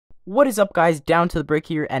What is up, guys? Down to the Brick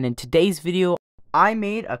here, and in today's video I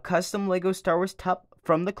made a custom Lego Star Wars Tup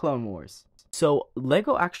from the Clone Wars. So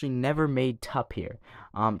Lego actually never made Tup here.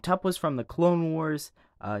 Tup was from the Clone Wars.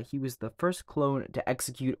 He was the first clone to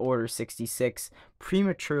execute Order 66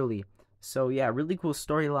 prematurely. So yeah, really cool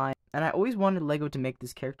storyline, and I always wanted Lego to make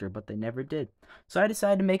this character, but they never did. So I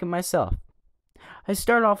decided to make it myself. I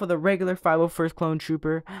started off with a regular 501st Clone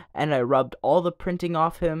Trooper, and I rubbed all the printing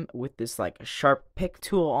off him with this like sharp pick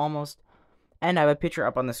tool almost, and I have a picture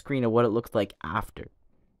up on the screen of what it looked like after.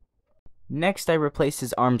 Next, I replaced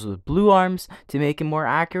his arms with blue arms to make him more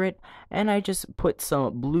accurate, and I just put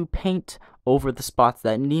some blue paint over the spots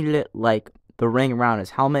that needed it, like the ring around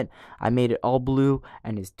his helmet. I made it all blue,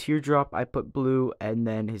 and his teardrop I put blue, and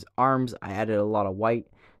then his arms I added a lot of white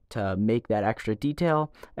to make that extra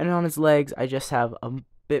detail, and on his legs I just have a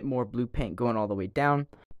bit more blue paint going all the way down.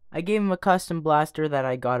 I gave him a custom blaster that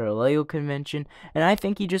I got at a Lego convention, and I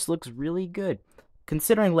think he just looks really good.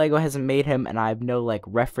 Considering Lego hasn't made him and I have no like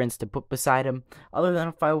reference to put beside him other than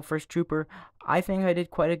a 501st Trooper, I think I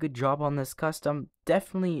did quite a good job on this custom.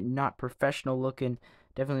 Definitely not professional looking,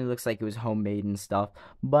 definitely looks like it was homemade and stuff,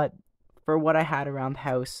 but for what I had around the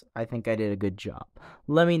house, I think I did a good job.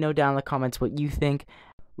 Let me know down in the comments what you think.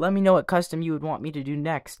 Let me know what custom you would want me to do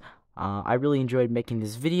next. I really enjoyed making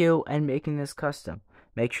this video and making this custom.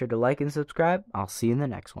 Make sure to like and subscribe. I'll see you in the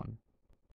next one.